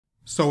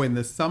So in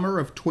the summer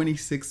of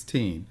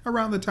 2016,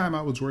 around the time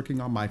I was working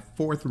on my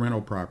fourth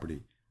rental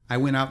property, I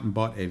went out and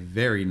bought a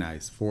very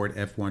nice Ford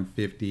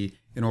F-150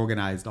 and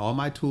organized all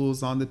my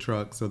tools on the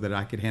truck so that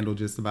I could handle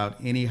just about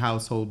any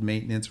household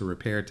maintenance or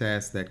repair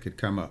tasks that could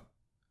come up.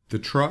 The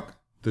truck,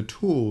 the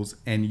tools,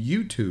 and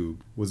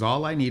YouTube was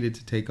all I needed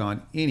to take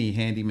on any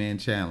handyman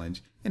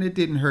challenge, and it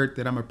didn't hurt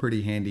that I'm a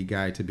pretty handy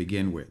guy to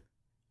begin with.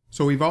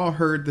 So we've all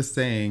heard the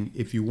saying,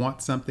 if you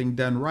want something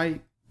done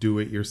right, do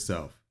it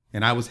yourself.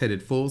 And I was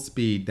headed full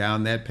speed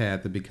down that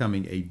path of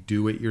becoming a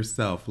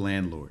do-it-yourself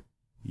landlord.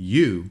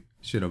 You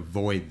should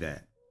avoid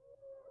that.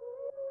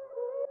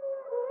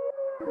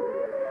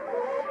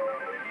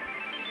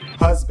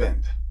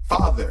 Husband,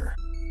 father,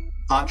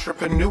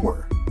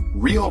 entrepreneur,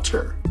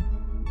 realtor,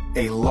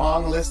 a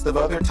long list of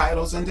other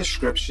titles and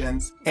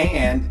descriptions,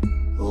 and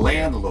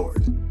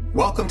landlord.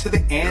 Welcome to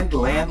the And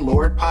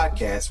Landlord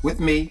podcast with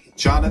me,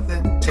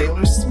 Jonathan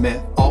Taylor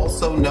Smith,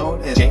 also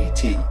known as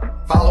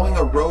JT, following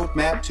a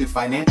roadmap to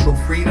financial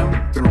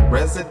freedom through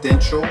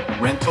residential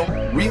rental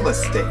real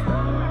estate.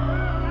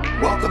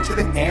 Welcome to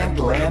the And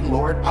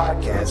Landlord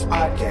podcast,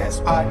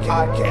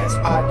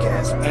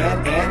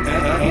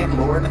 and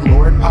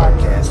Lord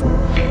podcast.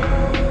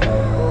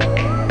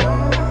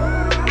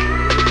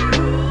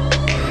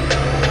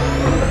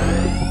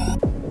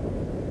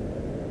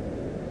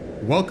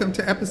 Welcome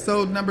to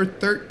episode number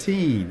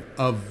 13.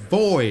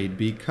 Avoid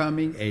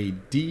becoming a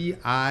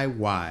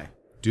DIY,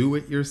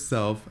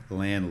 do-it-yourself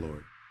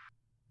landlord.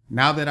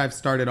 Now that I've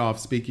started off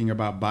speaking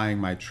about buying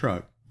my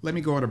truck, let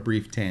me go on a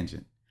brief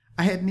tangent.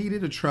 I had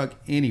needed a truck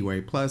anyway,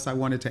 plus I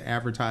wanted to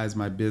advertise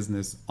my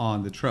business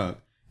on the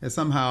truck, as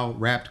somehow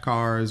wrapped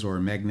cars or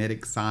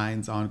magnetic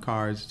signs on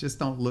cars just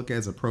don't look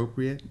as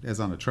appropriate as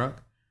on a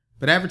truck.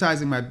 But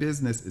advertising my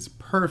business is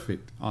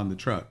perfect on the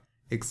truck,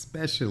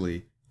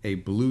 especially a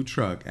blue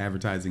truck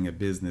advertising a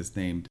business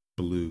named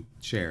Blue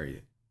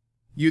Chariot.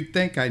 You'd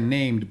think I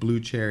named Blue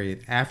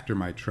Chariot after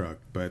my truck,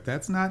 but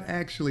that's not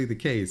actually the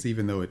case,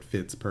 even though it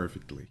fits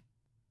perfectly.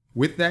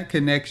 With that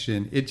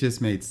connection, it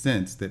just made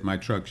sense that my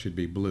truck should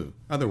be blue.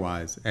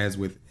 Otherwise, as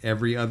with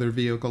every other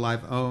vehicle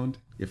I've owned,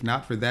 if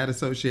not for that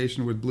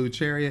association with Blue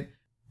Chariot,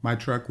 my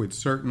truck would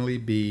certainly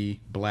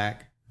be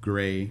black,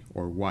 gray,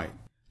 or white.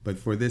 But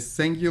for this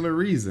singular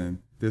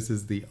reason, this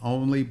is the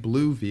only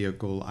blue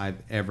vehicle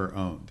I've ever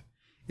owned.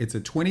 It's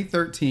a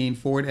 2013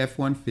 Ford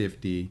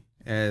F-150,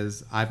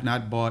 as I've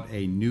not bought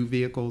a new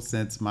vehicle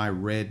since my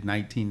red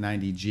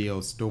 1990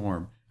 Geo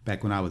Storm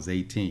back when I was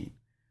 18.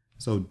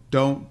 So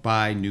don't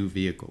buy new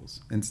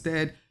vehicles.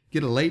 Instead,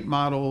 get a late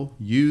model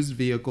used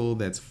vehicle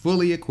that's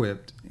fully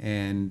equipped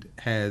and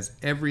has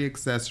every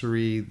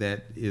accessory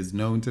that is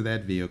known to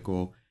that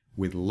vehicle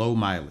with low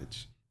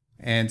mileage.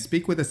 And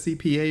speak with a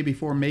CPA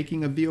before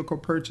making a vehicle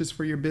purchase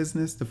for your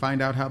business to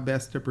find out how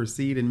best to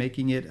proceed in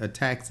making it a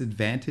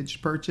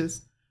tax-advantaged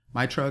purchase.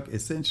 My truck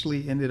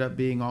essentially ended up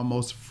being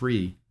almost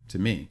free to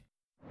me.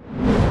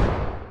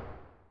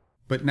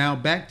 But now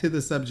back to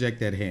the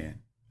subject at hand.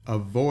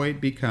 Avoid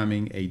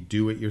becoming a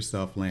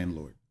do-it-yourself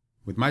landlord.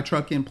 With my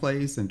truck in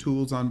place and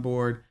tools on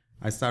board,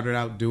 I started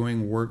out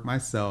doing work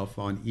myself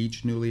on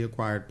each newly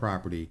acquired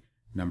property,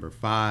 number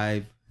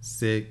 5,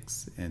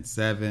 6, and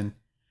 7.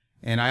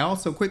 And I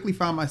also quickly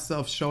found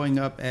myself showing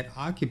up at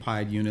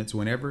occupied units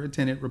whenever a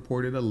tenant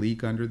reported a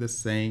leak under the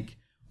sink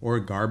or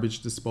a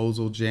garbage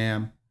disposal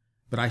jam.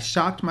 But I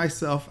shocked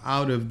myself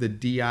out of the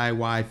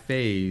DIY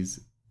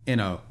phase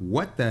in a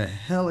 "what the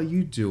hell are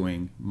you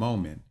doing"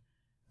 moment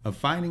of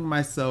finding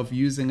myself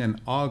using an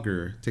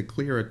auger to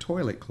clear a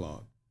toilet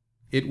clog.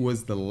 It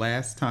was the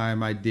last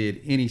time I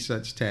did any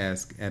such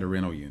task at a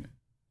rental unit.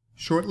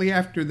 Shortly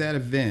after that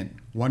event,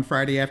 one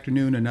Friday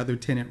afternoon, another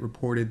tenant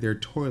reported their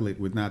toilet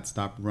would not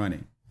stop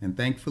running. And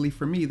thankfully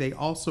for me, they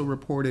also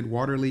reported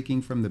water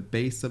leaking from the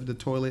base of the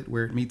toilet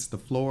where it meets the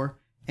floor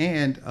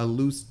and a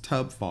loose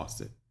tub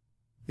faucet.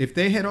 If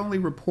they had only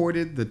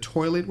reported the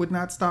toilet would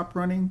not stop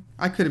running,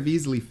 I could have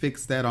easily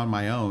fixed that on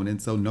my own,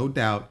 and so no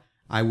doubt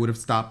I would have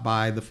stopped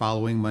by the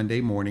following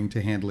Monday morning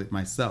to handle it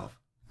myself.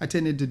 I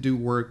tended to do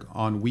work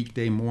on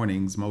weekday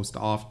mornings most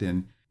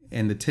often,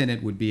 and the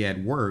tenant would be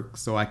at work,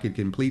 so I could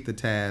complete the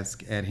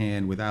task at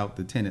hand without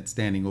the tenant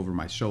standing over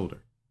my shoulder.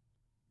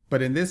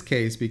 But in this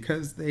case,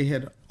 because they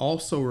had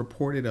also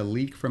reported a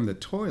leak from the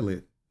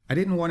toilet, I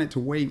didn't want it to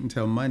wait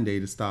until Monday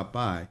to stop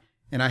by.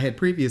 And I had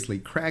previously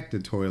cracked a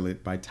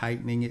toilet by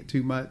tightening it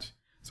too much,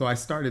 so I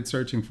started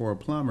searching for a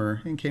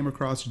plumber and came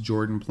across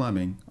Jordan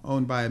Plumbing,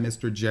 owned by a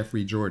Mr.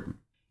 Jeffrey Jordan.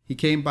 He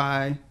came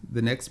by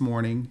the next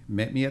morning,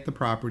 met me at the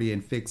property,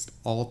 and fixed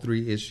all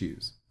 3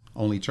 issues,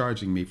 only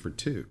charging me for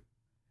 2.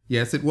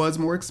 Yes, it was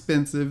more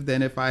expensive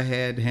than if I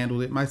had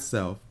handled it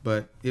myself,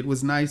 but it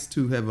was nice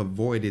to have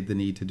avoided the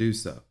need to do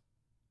so.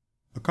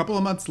 A couple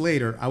of months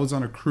later, I was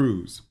on a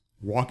cruise,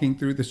 walking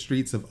through the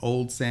streets of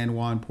Old San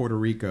Juan, Puerto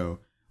Rico,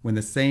 when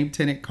the same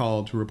tenant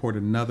called to report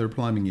another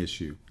plumbing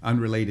issue,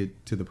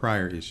 unrelated to the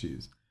prior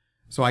issues.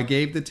 So I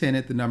gave the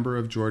tenant the number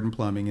of Jordan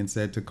Plumbing and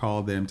said to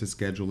call them to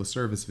schedule a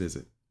service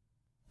visit.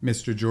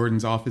 Mr.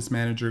 Jordan's office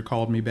manager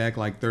called me back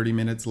like 30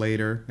 minutes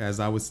later as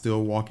I was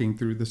still walking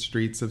through the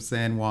streets of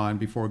San Juan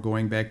before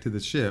going back to the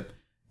ship,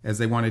 as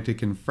they wanted to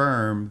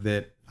confirm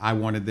that I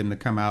wanted them to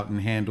come out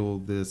and handle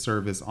the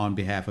service on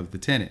behalf of the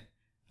tenant.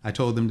 I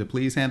told them to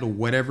please handle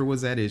whatever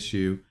was at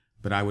issue,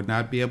 but I would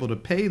not be able to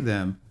pay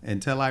them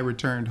until I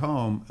returned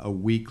home a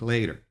week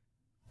later.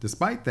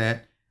 Despite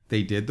that,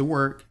 they did the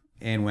work,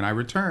 and when I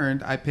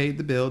returned, I paid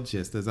the bill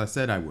just as I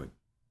said I would.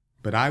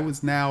 But I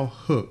was now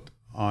hooked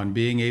on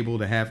being able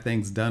to have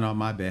things done on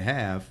my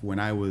behalf when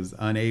I was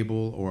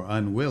unable or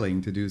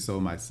unwilling to do so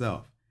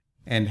myself.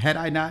 And had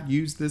I not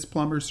used this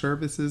plumber's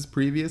services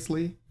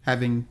previously,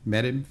 having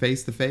met him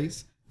face to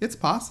face, it's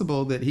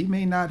possible that he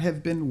may not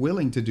have been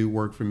willing to do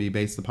work for me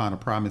based upon a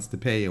promise to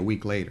pay a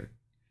week later.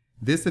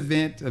 This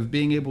event of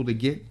being able to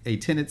get a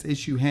tenant's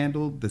issue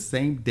handled the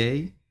same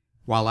day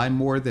while I'm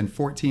more than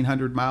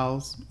 1,400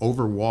 miles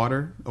over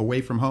water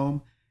away from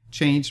home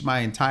changed my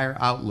entire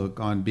outlook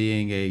on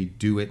being a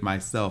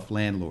do-it-myself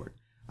landlord.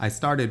 I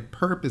started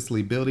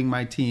purposely building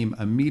my team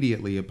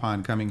immediately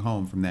upon coming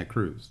home from that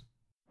cruise.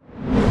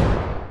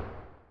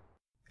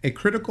 A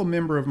critical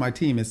member of my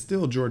team is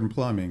still Jordan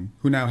Plumbing,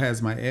 who now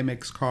has my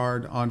Amex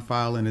card on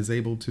file and is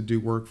able to do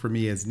work for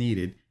me as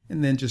needed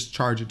and then just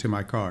charge it to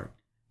my card.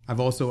 I've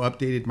also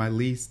updated my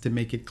lease to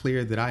make it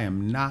clear that I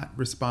am not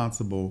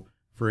responsible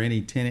for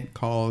any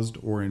tenant-caused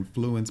or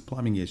influenced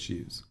plumbing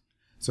issues.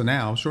 So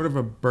now, short of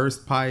a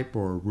burst pipe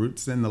or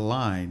roots in the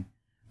line,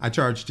 I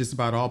charge just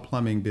about all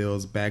plumbing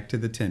bills back to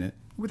the tenant,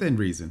 within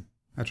reason.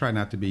 I try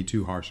not to be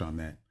too harsh on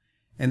that.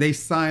 And they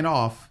sign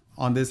off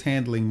on this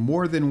handling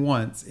more than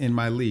once in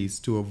my lease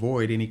to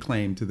avoid any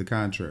claim to the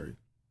contrary.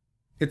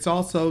 It's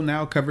also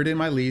now covered in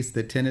my lease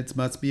that tenants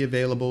must be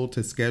available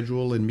to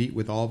schedule and meet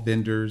with all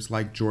vendors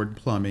like Jordan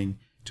Plumbing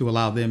to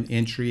allow them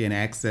entry and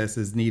access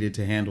as needed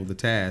to handle the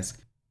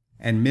task,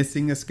 and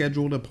missing a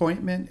scheduled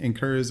appointment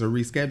incurs a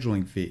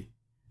rescheduling fee.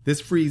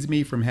 This frees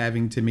me from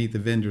having to meet the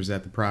vendors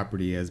at the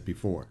property as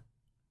before.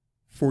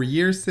 For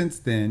years since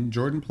then,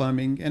 Jordan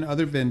Plumbing and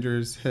other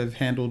vendors have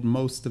handled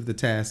most of the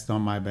tasks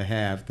on my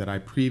behalf that I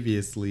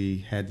previously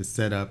had to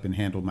set up and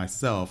handle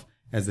myself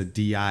as a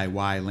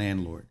DIY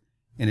landlord.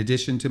 In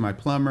addition to my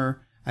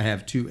plumber, I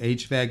have 2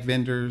 HVAC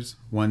vendors.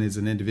 One is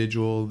an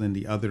individual and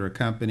the other a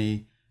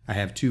company. I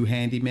have 2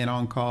 handymen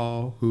on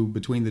call who,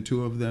 between the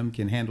 2 of them,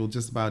 can handle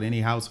just about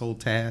any household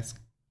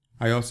task.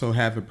 I also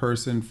have a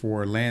person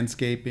for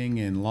landscaping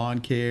and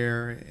lawn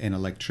care, an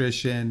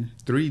electrician,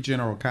 3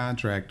 general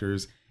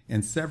contractors,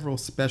 and several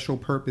special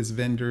purpose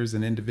vendors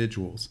and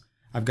individuals.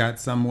 I've got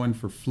someone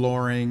for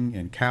flooring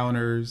and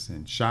counters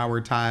and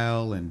shower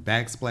tile and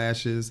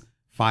backsplashes,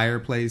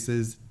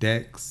 fireplaces,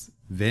 decks,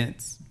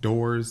 vents,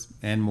 doors,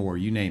 and more,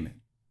 you name it.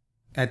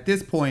 At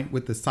this point,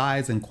 with the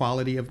size and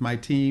quality of my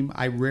team,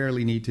 I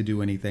rarely need to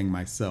do anything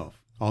myself.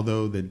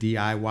 Although the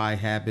DIY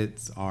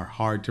habits are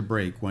hard to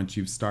break once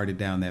you've started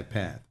down that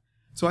path.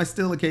 So I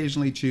still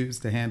occasionally choose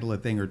to handle a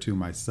thing or two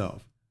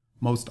myself.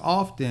 Most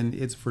often,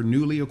 it's for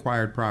newly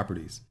acquired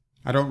properties.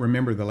 I don't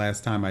remember the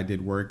last time I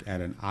did work at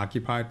an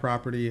occupied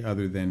property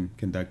other than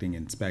conducting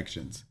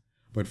inspections.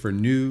 But for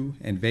new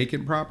and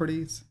vacant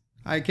properties,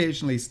 I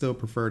occasionally still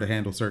prefer to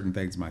handle certain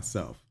things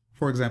myself.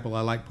 For example,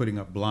 I like putting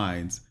up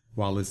blinds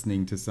while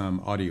listening to some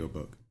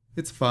audiobook.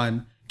 It's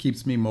fun,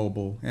 keeps me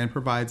mobile, and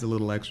provides a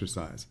little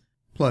exercise.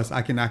 Plus,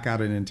 I can knock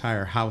out an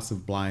entire house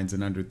of blinds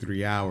in under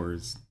 3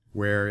 hours,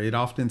 where it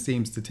often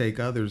seems to take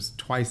others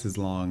twice as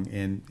long,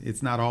 and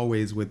it's not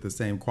always with the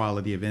same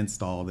quality of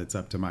install that's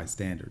up to my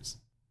standards.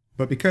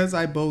 But because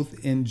I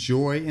both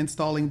enjoy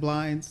installing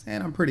blinds,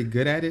 and I'm pretty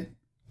good at it,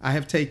 I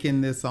have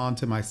taken this on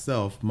to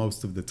myself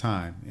most of the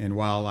time. And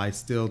while I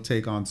still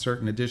take on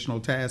certain additional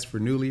tasks for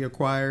newly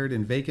acquired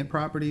and vacant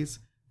properties,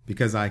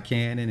 because I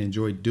can and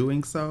enjoy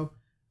doing so,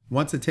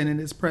 once a tenant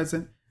is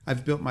present,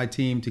 I've built my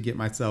team to get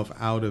myself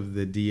out of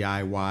the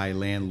DIY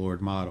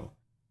landlord model.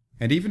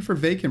 And even for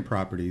vacant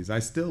properties, I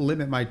still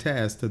limit my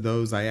tasks to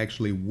those I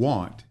actually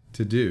want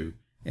to do,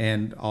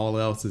 and all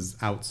else is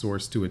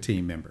outsourced to a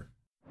team member.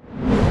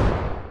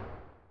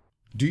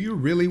 Do you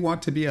really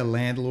want to be a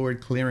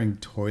landlord clearing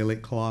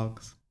toilet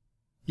clogs?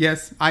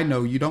 Yes, I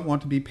know you don't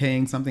want to be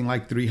paying something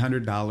like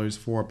 $300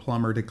 for a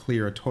plumber to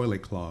clear a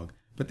toilet clog,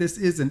 but this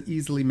is an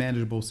easily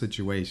manageable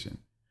situation.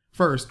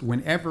 First,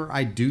 whenever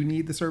I do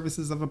need the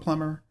services of a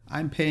plumber,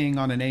 I'm paying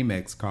on an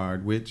Amex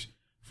card, which,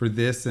 for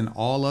this and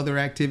all other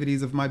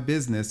activities of my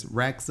business,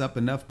 racks up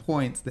enough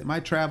points that my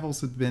travels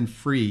have been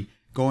free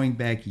going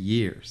back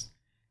years.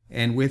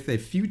 And with a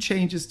few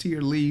changes to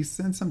your lease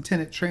and some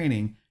tenant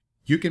training,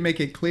 you can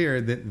make it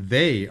clear that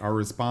they are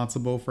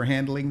responsible for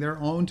handling their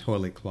own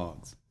toilet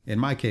clogs, in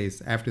my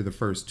case, after the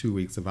first 2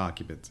 weeks of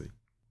occupancy.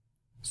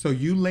 So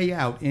you lay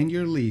out in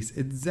your lease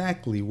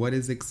exactly what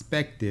is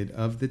expected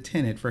of the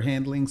tenant for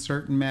handling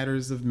certain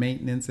matters of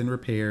maintenance and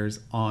repairs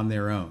on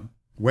their own,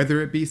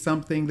 whether it be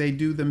something they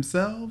do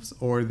themselves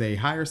or they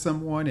hire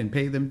someone and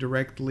pay them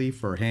directly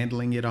for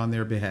handling it on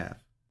their behalf.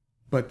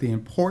 But the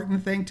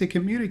important thing to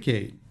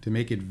communicate, to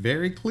make it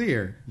very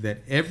clear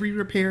that every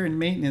repair and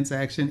maintenance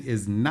action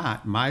is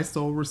not my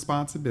sole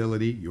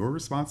responsibility, your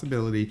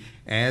responsibility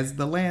as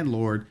the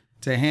landlord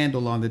to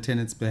handle on the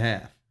tenant's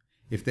behalf.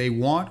 If they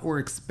want or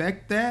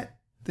expect that,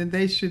 then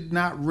they should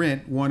not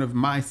rent one of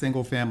my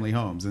single family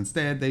homes.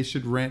 Instead, they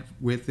should rent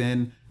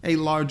within a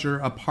larger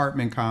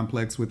apartment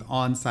complex with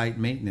on-site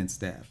maintenance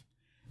staff.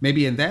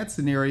 Maybe in that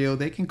scenario,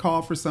 they can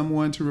call for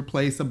someone to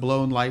replace a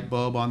blown light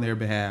bulb on their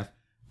behalf.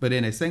 But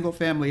in a single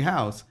family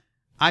house,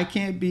 I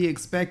can't be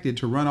expected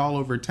to run all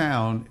over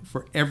town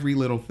for every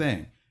little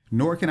thing,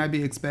 nor can I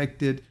be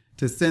expected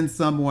to send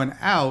someone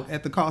out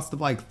at the cost of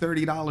like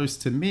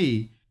 $30 to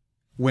me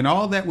when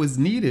all that was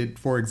needed,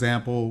 for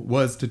example,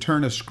 was to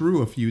turn a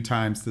screw a few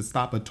times to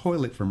stop a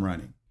toilet from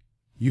running.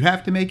 You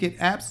have to make it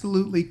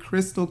absolutely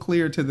crystal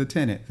clear to the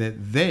tenant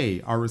that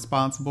they are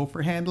responsible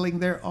for handling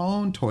their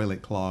own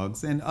toilet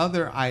clogs and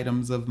other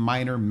items of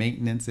minor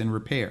maintenance and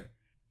repair.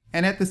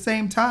 And at the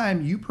same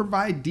time, you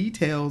provide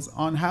details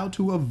on how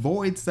to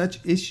avoid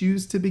such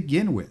issues to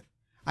begin with.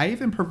 I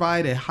even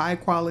provide a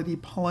high-quality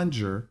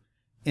plunger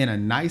in a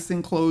nice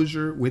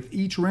enclosure with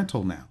each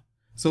rental now,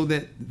 so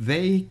that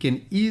they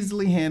can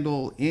easily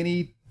handle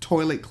any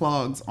toilet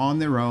clogs on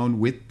their own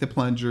with the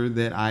plunger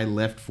that I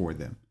left for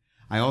them.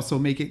 I also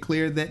make it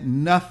clear that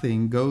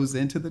nothing goes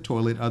into the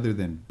toilet other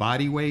than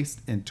body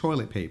waste and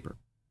toilet paper.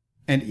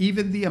 And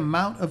even the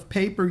amount of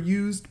paper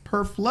used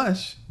per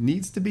flush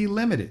needs to be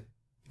limited.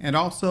 And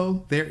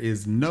also, there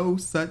is no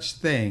such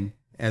thing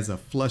as a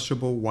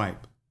flushable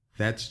wipe.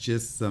 That's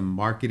just some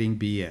marketing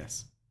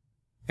BS.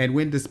 And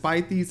when,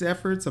 despite these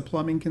efforts, a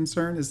plumbing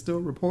concern is still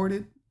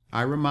reported,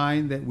 I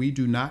remind that we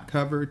do not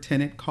cover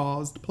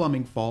tenant-caused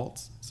plumbing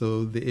faults,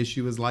 so the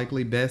issue is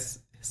likely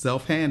best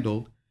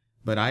self-handled.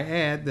 But I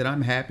add that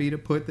I'm happy to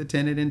put the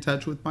tenant in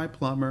touch with my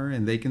plumber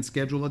and they can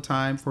schedule a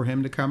time for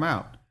him to come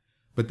out.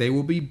 But they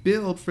will be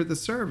billed for the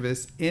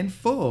service in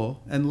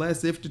full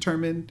unless if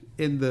determined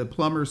in the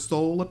plumber's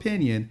sole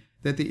opinion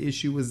that the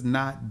issue was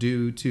not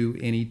due to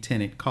any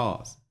tenant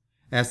cause.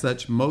 As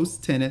such,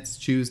 most tenants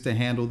choose to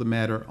handle the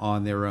matter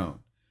on their own.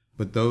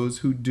 But those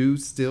who do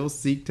still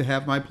seek to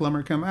have my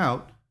plumber come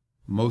out,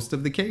 most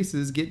of the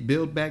cases get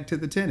billed back to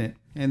the tenant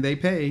and they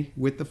pay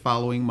with the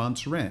following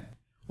month's rent.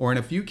 Or in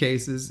a few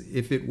cases,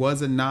 if it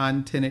was a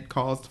non-tenant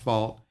caused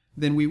fault,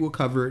 then we will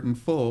cover it in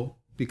full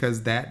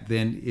because that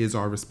then is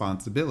our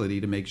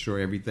responsibility to make sure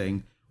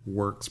everything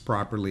works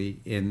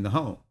properly in the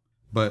home.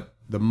 But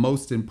the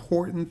most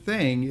important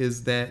thing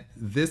is that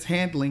this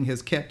handling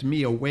has kept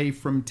me away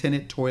from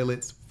tenant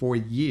toilets for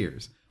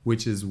years,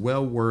 which is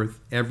well worth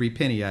every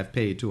penny I've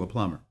paid to a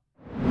plumber.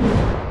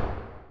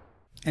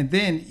 And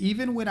then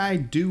even when I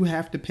do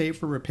have to pay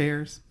for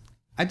repairs,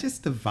 I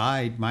just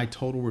divide my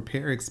total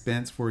repair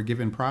expense for a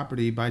given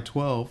property by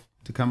 12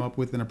 to come up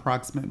with an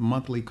approximate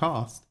monthly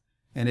cost.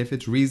 And if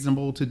it's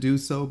reasonable to do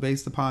so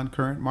based upon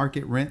current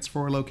market rents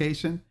for a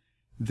location,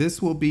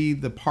 this will be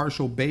the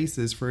partial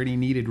basis for any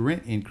needed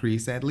rent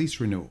increase at lease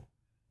renewal.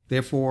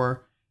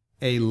 Therefore,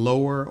 a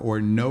lower or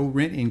no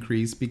rent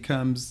increase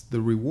becomes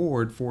the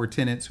reward for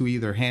tenants who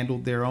either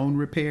handled their own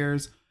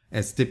repairs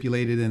as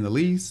stipulated in the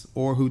lease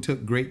or who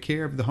took great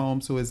care of the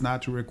home so as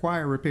not to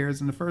require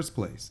repairs in the first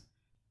place.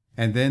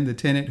 And then the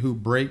tenant who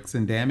breaks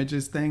and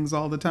damages things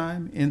all the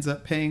time ends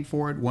up paying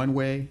for it one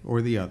way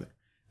or the other.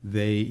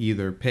 They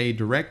either pay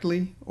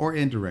directly or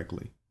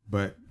indirectly,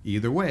 but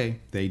either way,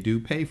 they do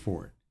pay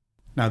for it.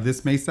 Now,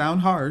 this may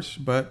sound harsh,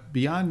 but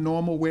beyond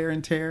normal wear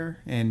and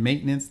tear and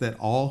maintenance that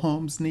all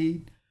homes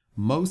need,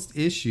 most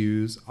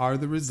issues are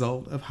the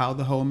result of how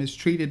the home is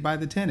treated by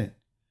the tenant.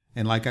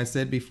 And like I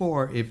said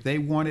before, if they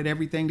wanted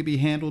everything to be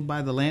handled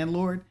by the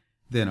landlord,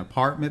 then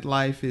apartment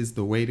life is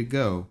the way to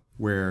go,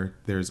 where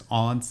there's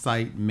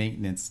on-site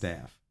maintenance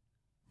staff.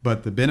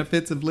 But the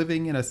benefits of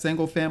living in a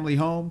single-family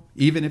home,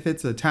 even if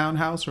it's a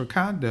townhouse or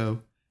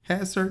condo,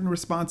 has certain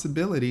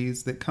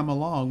responsibilities that come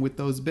along with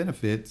those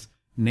benefits,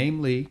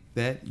 namely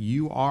that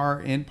you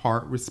are in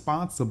part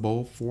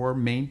responsible for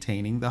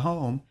maintaining the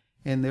home,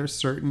 and there's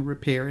certain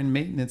repair and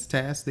maintenance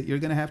tasks that you're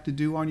going to have to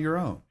do on your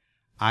own.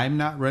 I'm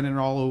not running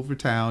all over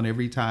town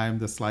every time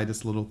the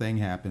slightest little thing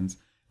happens,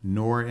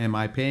 nor am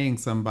I paying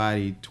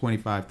somebody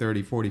 $25,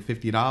 $30, $40,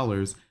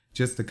 $50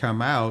 just to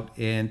come out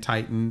and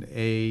tighten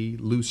a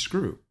loose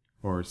screw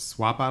or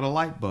swap out a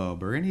light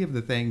bulb or any of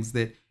the things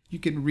that you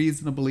can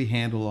reasonably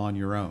handle on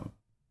your own.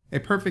 A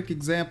perfect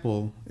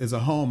example is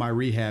a home I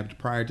rehabbed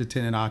prior to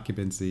tenant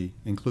occupancy,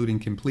 including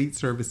complete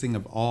servicing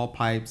of all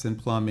pipes and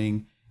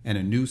plumbing and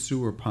a new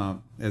sewer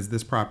pump, as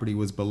this property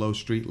was below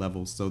street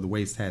level, so the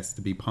waste has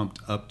to be pumped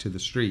up to the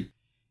street.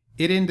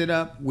 It ended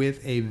up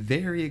with a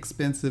very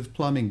expensive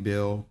plumbing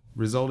bill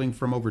resulting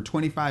from over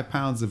 25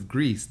 pounds of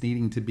grease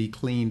needing to be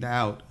cleaned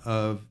out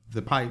of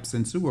the pipes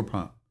and sewer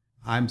pump.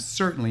 I'm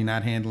certainly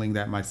not handling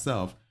that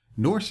myself,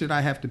 nor should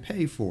I have to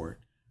pay for it,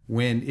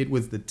 when it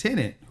was the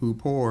tenant who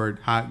poured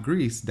hot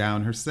grease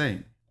down her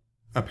sink,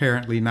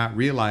 apparently not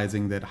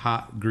realizing that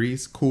hot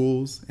grease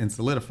cools and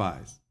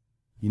solidifies.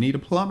 You need a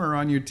plumber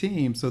on your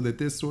team so that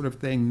this sort of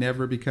thing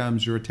never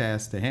becomes your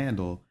task to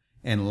handle,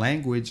 and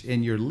language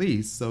in your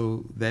lease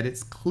so that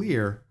it's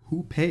clear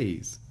who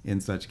pays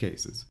in such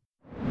cases.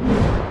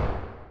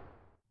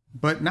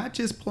 But not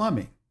just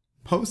plumbing.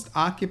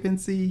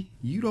 Post-occupancy,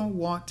 you don't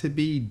want to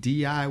be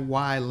DIY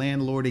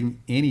landlording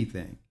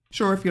anything.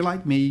 Sure, if you're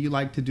like me, you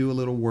like to do a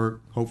little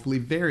work, hopefully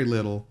very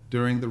little,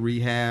 during the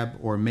rehab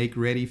or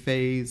make-ready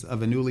phase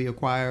of a newly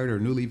acquired or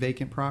newly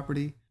vacant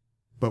property.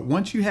 But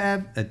once you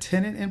have a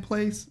tenant in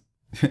place,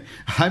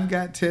 I've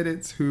got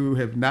tenants who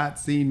have not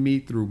seen me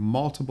through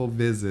multiple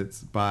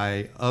visits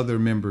by other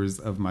members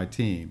of my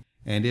team.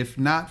 And if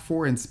not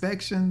for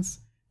inspections,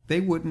 they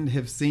wouldn't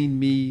have seen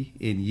me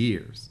in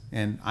years.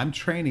 And I'm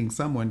training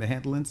someone to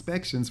handle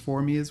inspections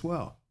for me as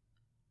well.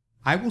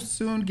 I will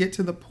soon get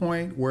to the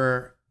point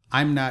where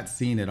I'm not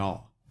seen at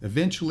all.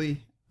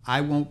 Eventually,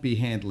 I won't be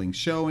handling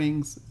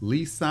showings,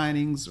 lease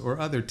signings, or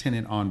other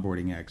tenant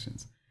onboarding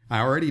actions.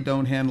 I already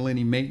don't handle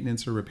any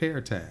maintenance or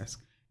repair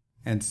tasks.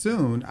 And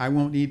soon, I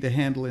won't need to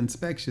handle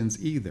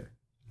inspections either.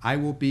 I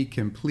will be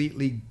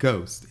completely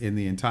ghost in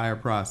the entire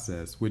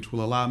process, which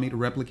will allow me to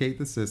replicate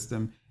the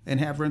system and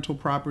have rental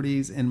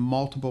properties in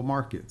multiple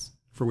markets,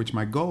 for which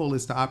my goal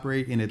is to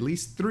operate in at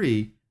least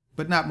 3,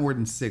 but not more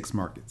than 6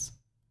 markets.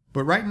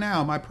 But right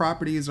now, my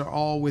properties are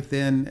all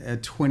within a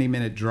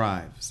 20-minute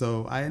drive,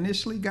 so I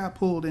initially got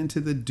pulled into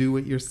the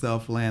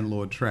do-it-yourself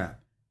landlord trap.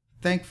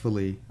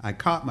 Thankfully, I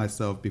caught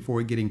myself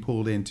before getting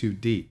pulled in too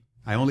deep.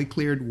 I only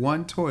cleared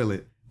 1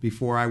 toilet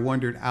before I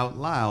wondered out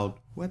loud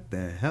what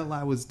the hell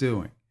I was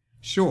doing.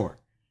 Sure,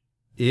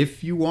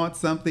 if you want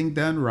something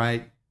done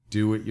right,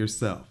 do it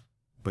yourself.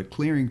 But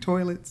clearing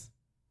toilets?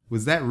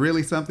 Was that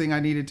really something I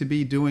needed to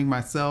be doing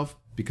myself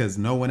because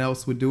no one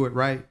else would do it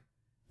right?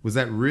 Was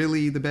that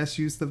really the best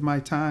use of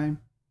my time?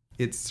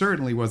 It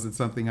certainly wasn't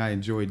something I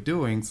enjoyed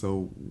doing,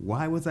 so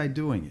why was I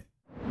doing it?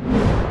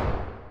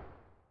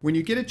 When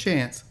you get a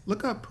chance,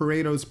 look up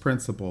Pareto's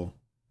principle,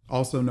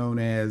 also known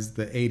as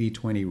the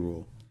 80-20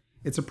 rule.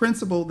 It's a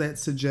principle that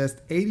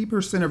suggests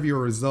 80% of your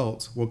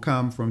results will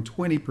come from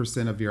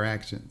 20% of your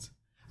actions.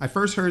 I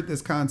first heard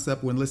this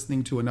concept when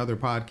listening to another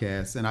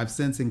podcast, and I've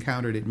since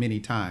encountered it many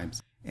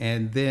times.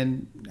 And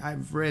then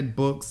I've read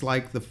books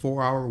like The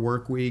 4-Hour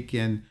Workweek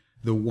and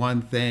The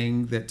One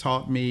Thing that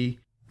taught me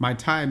my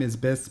time is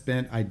best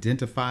spent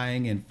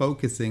identifying and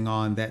focusing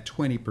on that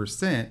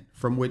 20%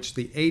 from which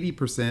the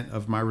 80%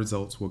 of my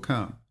results will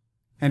come.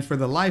 And for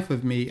the life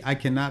of me, I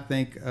cannot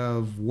think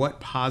of what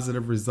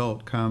positive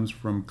result comes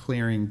from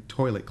clearing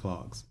toilet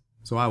clogs.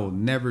 So I will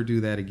never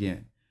do that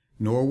again.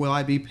 Nor will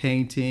I be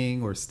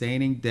painting or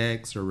staining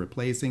decks or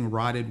replacing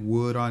rotted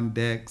wood on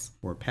decks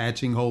or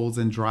patching holes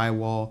in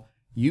drywall.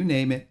 You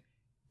name it.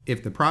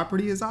 If the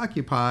property is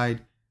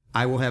occupied,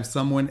 I will have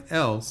someone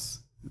else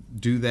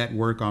do that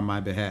work on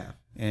my behalf.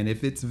 And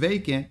if it's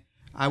vacant,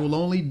 I will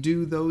only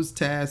do those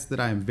tasks that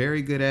I am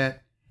very good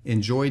at,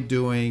 enjoy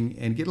doing,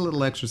 and get a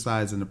little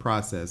exercise in the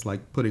process,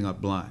 like putting up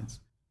blinds.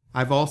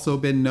 I've also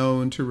been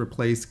known to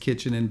replace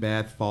kitchen and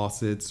bath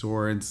faucets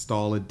or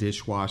install a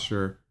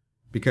dishwasher,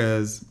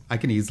 because I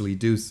can easily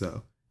do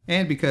so,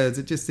 and because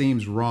it just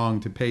seems wrong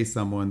to pay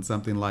someone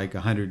something like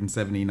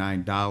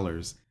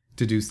 $179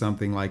 to do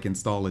something like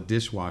install a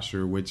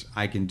dishwasher, which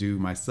I can do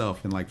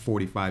myself in like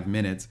 45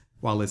 minutes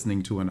while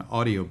listening to an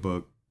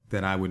audiobook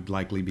that I would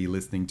likely be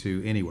listening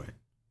to anyway.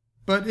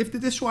 But if the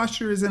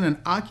dishwasher is in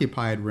an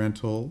occupied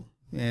rental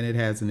and it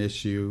has an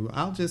issue,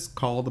 I'll just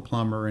call the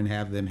plumber and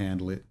have them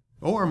handle it.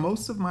 Or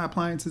most of my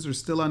appliances are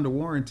still under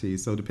warranty,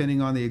 so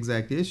depending on the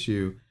exact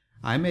issue,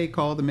 I may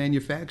call the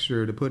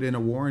manufacturer to put in a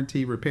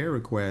warranty repair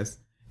request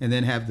and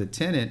then have the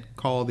tenant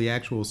call the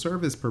actual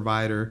service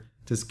provider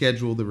to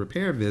schedule the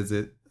repair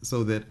visit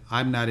so that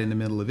I'm not in the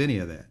middle of any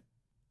of that.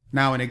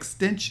 Now, an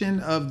extension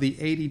of the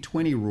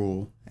 80-20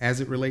 rule as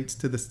it relates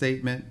to the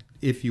statement,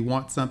 if you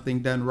want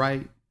something done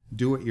right,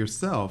 do it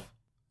yourself,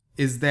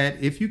 is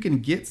that if you can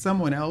get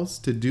someone else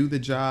to do the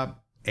job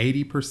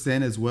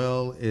 80% as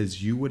well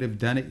as you would have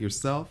done it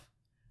yourself,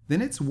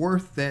 then it's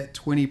worth that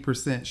 20%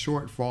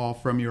 shortfall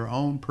from your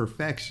own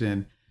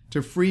perfection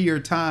to free your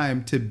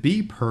time to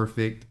be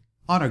perfect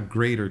on a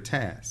greater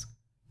task.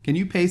 Can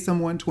you pay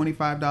someone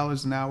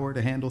 $25 an hour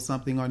to handle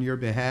something on your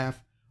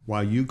behalf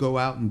while you go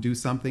out and do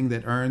something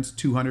that earns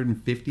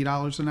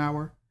 $250 an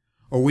hour?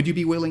 Or would you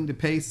be willing to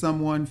pay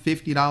someone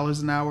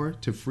 $50 an hour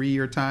to free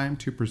your time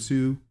to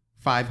pursue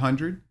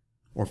 $500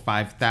 or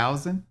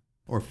 $5,000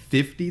 or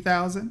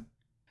 $50,000?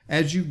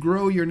 As you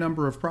grow your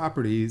number of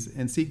properties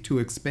and seek to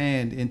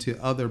expand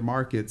into other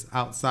markets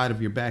outside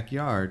of your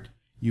backyard,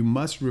 you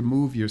must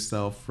remove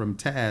yourself from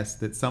tasks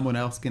that someone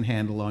else can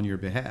handle on your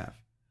behalf.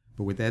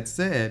 But with that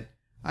said,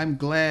 I'm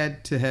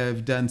glad to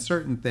have done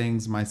certain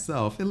things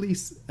myself, at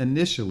least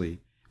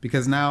initially,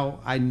 because now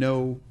I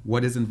know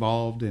what is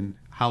involved and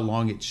how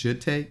long it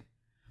should take.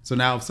 So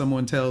now if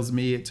someone tells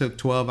me it took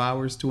 12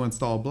 hours to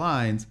install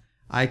blinds,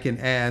 I can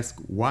ask,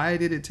 why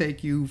did it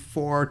take you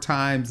 4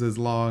 times as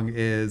long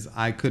as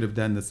I could have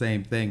done the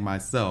same thing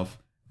myself,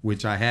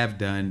 which I have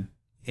done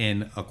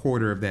in a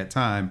quarter of that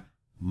time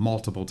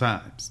multiple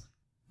times?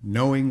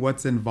 Knowing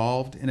what's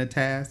involved in a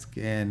task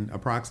and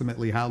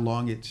approximately how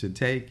long it should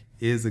take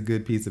is a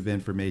good piece of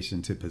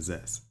information to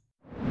possess.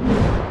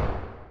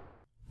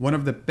 One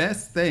of the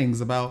best things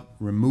about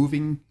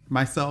removing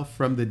myself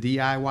from the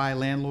DIY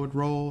landlord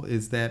role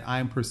is that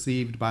I'm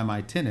perceived by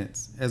my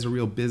tenants as a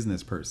real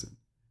business person.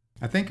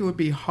 I think it would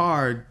be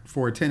hard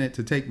for a tenant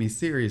to take me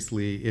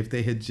seriously if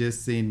they had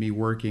just seen me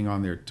working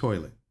on their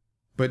toilet.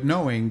 But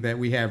knowing that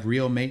we have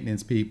real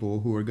maintenance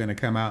people who are going to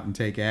come out and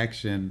take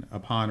action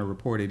upon a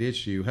reported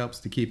issue helps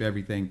to keep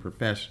everything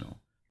professional.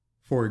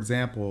 For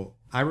example,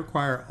 I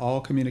require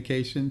all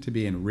communication to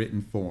be in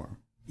written form,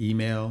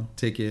 email,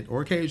 ticket,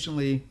 or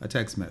occasionally a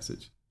text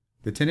message.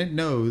 The tenant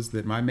knows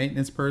that my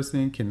maintenance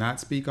person cannot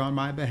speak on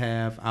my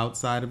behalf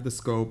outside of the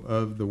scope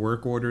of the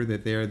work order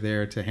that they're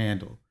there to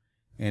handle.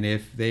 And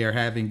if they are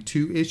having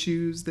 2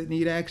 issues that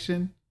need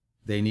action,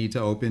 they need to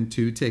open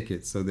 2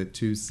 tickets so that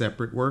 2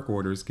 separate work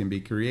orders can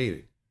be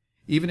created.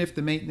 Even if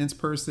the maintenance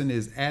person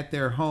is at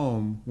their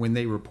home when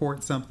they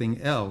report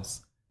something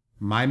else,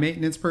 my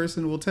maintenance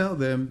person will tell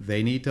them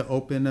they need to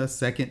open a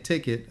second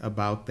ticket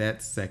about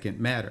that second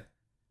matter.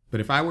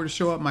 But if I were to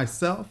show up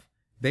myself,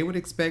 they would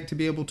expect to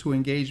be able to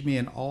engage me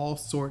in all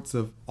sorts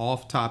of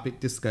off-topic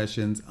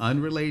discussions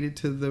unrelated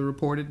to the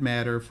reported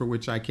matter for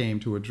which I came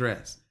to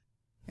address.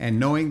 And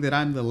knowing that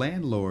I'm the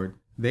landlord,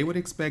 they would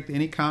expect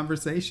any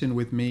conversation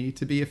with me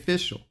to be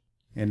official.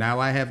 And now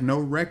I have no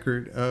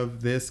record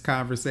of this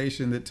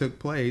conversation that took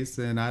place,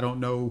 and I don't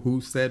know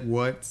who said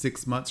what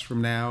 6 months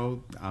from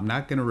now. I'm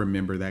not going to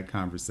remember that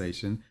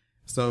conversation.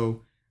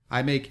 So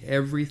I make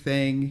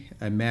everything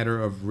a matter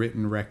of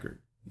written record,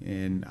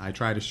 and I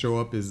try to show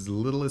up as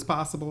little as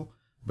possible.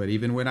 But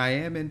even when I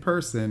am in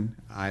person,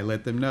 I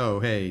let them know,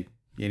 hey,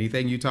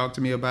 anything you talk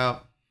to me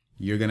about,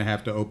 you're going to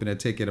have to open a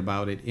ticket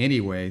about it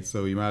anyway,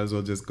 so you might as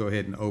well just go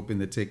ahead and open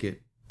the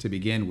ticket to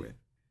begin with.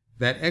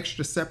 That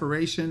extra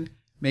separation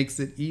makes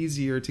it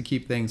easier to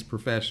keep things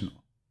professional,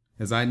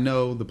 as I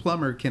know the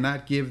plumber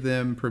cannot give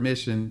them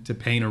permission to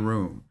paint a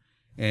room,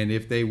 and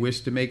if they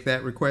wish to make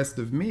that request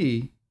of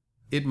me,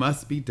 it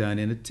must be done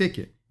in a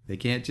ticket. They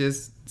can't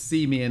just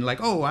see me and like,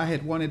 oh, I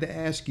had wanted to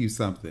ask you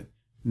something.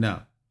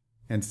 No.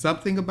 And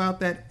something about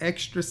that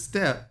extra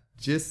step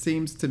just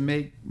seems to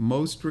make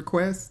most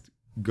requests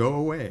go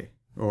away,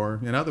 or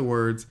in other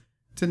words,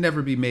 to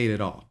never be made at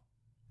all.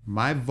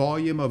 My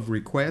volume of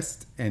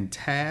requests and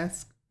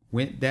tasks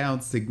went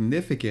down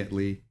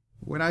significantly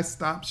when I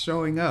stopped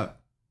showing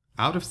up.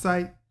 Out of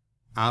sight,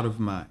 out of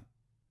mind.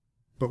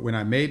 But when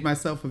I made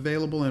myself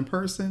available in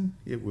person,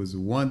 it was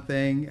one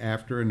thing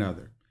after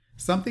another.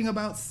 Something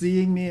about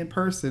seeing me in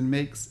person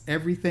makes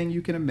everything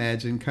you can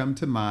imagine come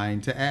to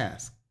mind to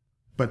ask.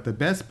 But the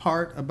best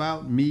part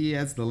about me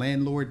as the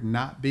landlord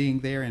not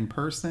being there in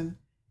person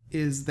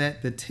is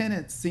that the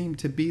tenants seem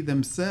to be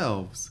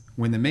themselves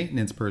when the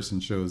maintenance person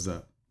shows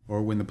up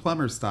or when the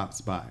plumber stops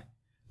by.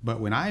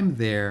 But when I'm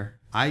there,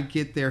 I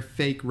get their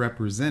fake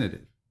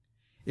representative.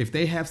 If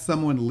they have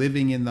someone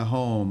living in the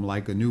home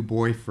like a new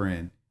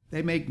boyfriend,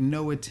 they make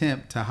no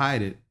attempt to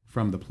hide it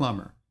from the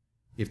plumber.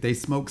 If they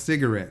smoke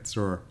cigarettes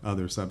or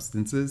other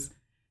substances,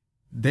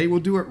 they will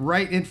do it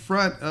right in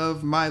front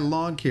of my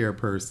lawn care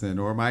person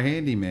or my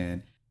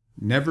handyman,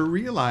 never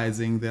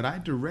realizing that I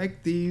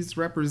direct these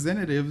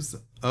representatives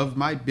of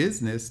my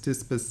business to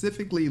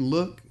specifically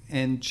look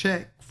and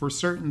check for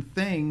certain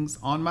things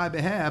on my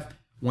behalf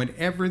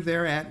whenever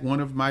they're at one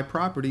of my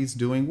properties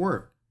doing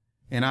work.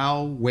 And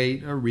I'll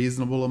wait a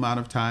reasonable amount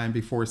of time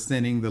before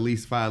sending the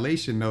lease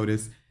violation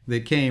notice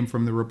that came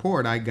from the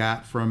report I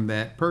got from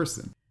that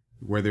person,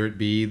 whether it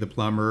be the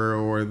plumber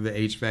or the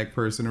HVAC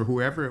person or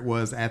whoever it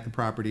was at the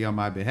property on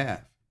my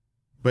behalf.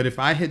 But if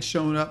I had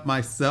shown up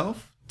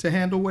myself to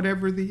handle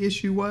whatever the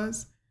issue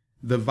was,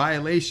 the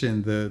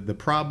violation, the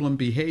problem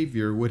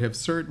behavior would have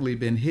certainly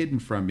been hidden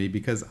from me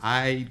because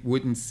I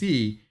wouldn't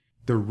see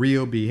the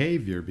real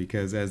behavior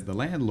because as the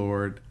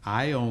landlord,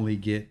 I only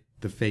get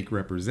the fake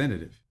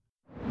representative.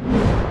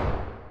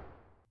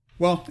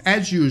 Well,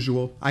 as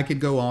usual, I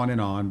could go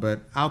on,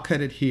 but I'll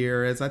cut it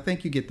here as I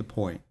think you get the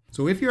point.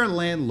 So if you're a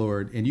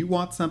landlord and you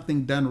want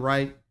something done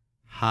right,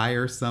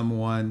 hire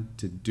someone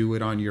to do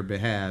it on your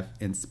behalf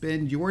and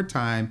spend your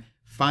time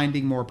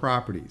finding more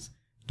properties.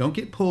 Don't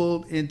get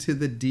pulled into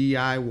the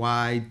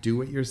DIY,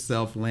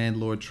 do-it-yourself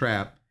landlord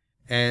trap,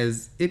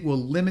 as it will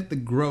limit the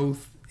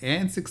growth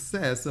and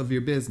success of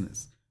your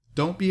business.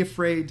 Don't be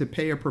afraid to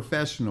pay a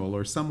professional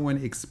or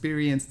someone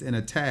experienced in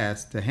a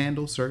task to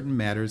handle certain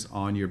matters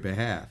on your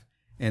behalf.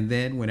 And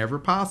then, whenever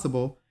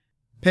possible,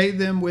 pay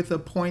them with a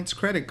points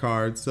credit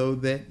card so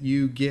that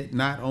you get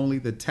not only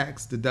the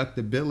tax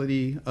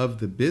deductibility of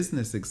the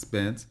business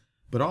expense,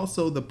 but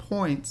also the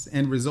points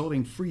and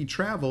resulting free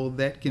travel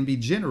that can be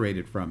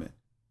generated from it.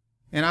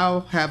 And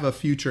I'll have a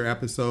future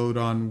episode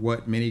on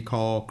what many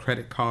call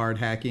credit card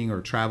hacking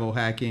or travel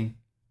hacking.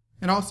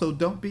 And also,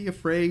 don't be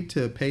afraid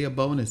to pay a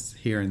bonus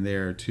here and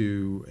there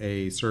to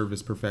a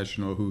service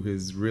professional who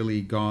has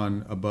really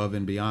gone above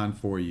and beyond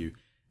for you.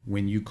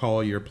 When you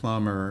call your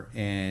plumber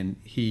and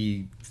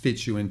he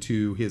fits you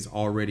into his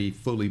already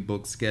fully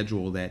booked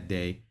schedule that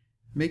day,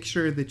 make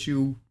sure that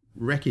you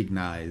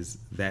recognize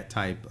that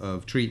type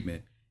of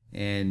treatment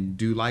and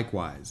do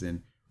likewise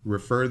and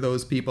refer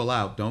those people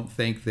out. Don't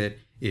think that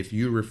if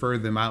you refer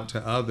them out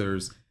to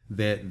others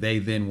that they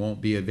then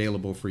won't be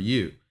available for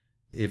you.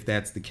 If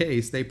that's the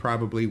case, they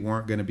probably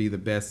weren't going to be the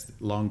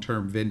best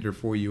long-term vendor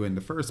for you in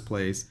the first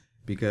place,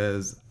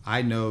 because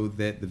I know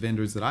that the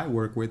vendors that I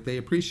work with, they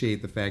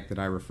appreciate the fact that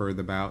I refer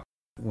them out.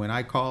 When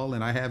I call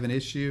and I have an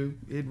issue,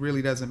 it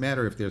really doesn't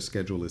matter if their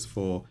schedule is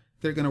full.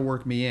 They're going to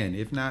work me in.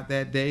 If not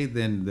that day,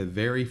 then the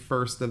very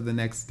first of the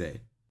next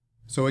day.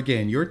 So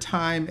again, your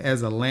time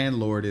as a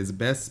landlord is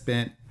best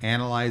spent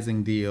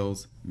analyzing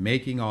deals,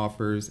 making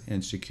offers,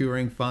 and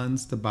securing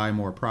funds to buy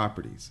more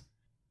properties.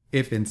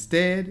 If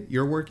instead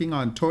you're working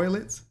on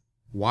toilets,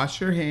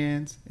 wash your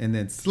hands and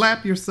then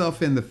slap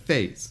yourself in the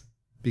face,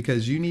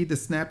 because you need to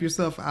snap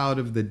yourself out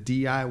of the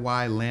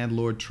DIY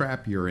landlord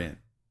trap you're in.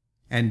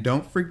 And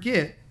don't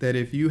forget that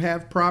if you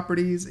have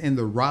properties in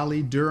the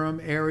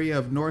Raleigh-Durham area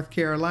of North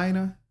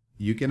Carolina,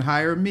 you can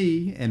hire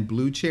me and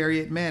Blue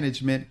Chariot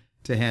Management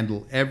to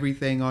handle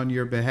everything on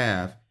your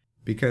behalf,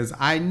 because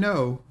I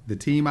know the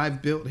team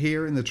I've built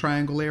here in the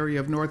Triangle area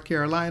of North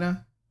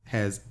Carolina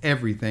has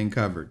everything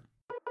covered.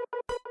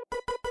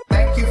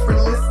 Thank you for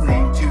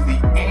listening to the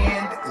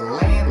And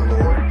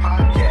Landlord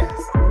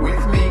podcast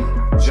with me,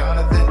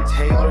 Jonathan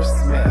Taylor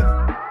Smith,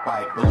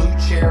 by Blue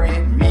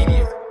Chariot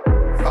Media,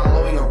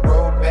 following a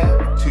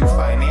roadmap to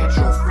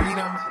financial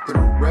freedom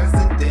through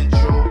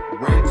residential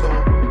rental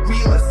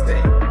real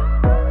estate.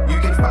 You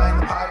can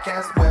find the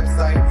podcast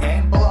website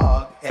and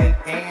blog at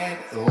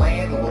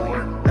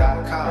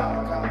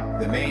andlandlord.com.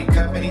 The main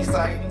company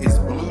site is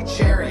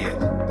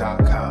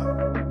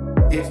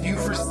bluechariot.com. If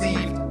you've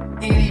received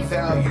any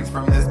value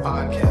from this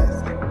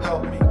podcast,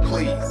 help me,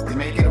 please, to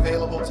make it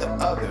available to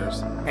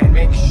others, and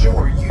make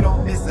sure you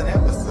don't miss an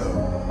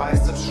episode by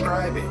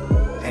subscribing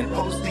and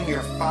posting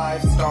your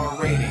 5-star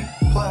rating,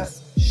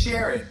 plus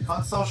share it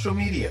on social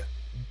media.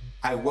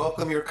 I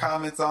welcome your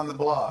comments on the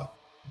blog.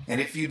 And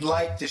if you'd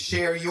like to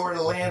share your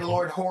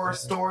landlord horror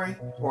story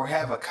or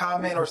have a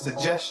comment or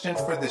suggestion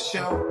for the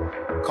show,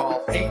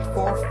 call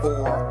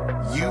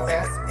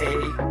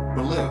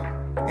 844-USA-BLUE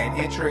and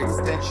enter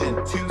extension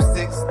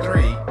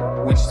 263,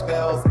 which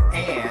spells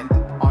 "and"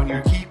 on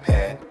your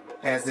keypad,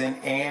 as in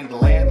 "and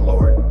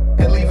landlord,"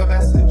 and leave a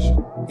message.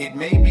 It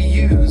may be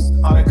used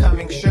on a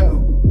coming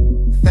show.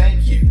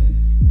 Thank you.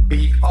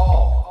 Be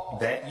all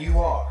that you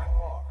are.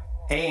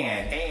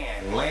 And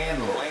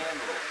landlord.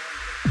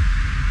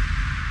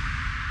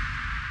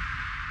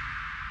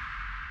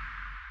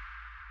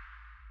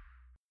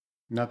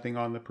 Nothing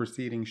on the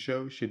preceding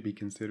show should be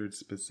considered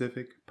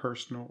specific,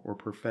 personal, or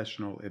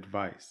professional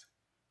advice.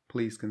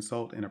 Please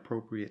consult an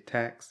appropriate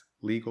tax,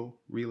 legal,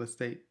 real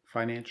estate,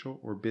 financial,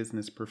 or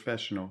business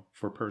professional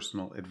for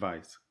personal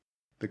advice.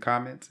 The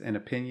comments and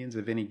opinions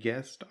of any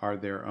guest are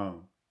their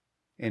own.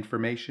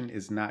 Information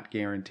is not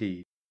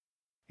guaranteed.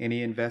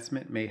 Any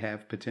investment may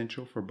have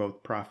potential for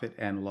both profit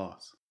and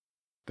loss.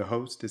 The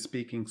host is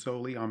speaking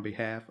solely on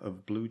behalf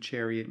of Blue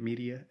Chariot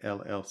Media,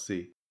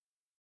 LLC.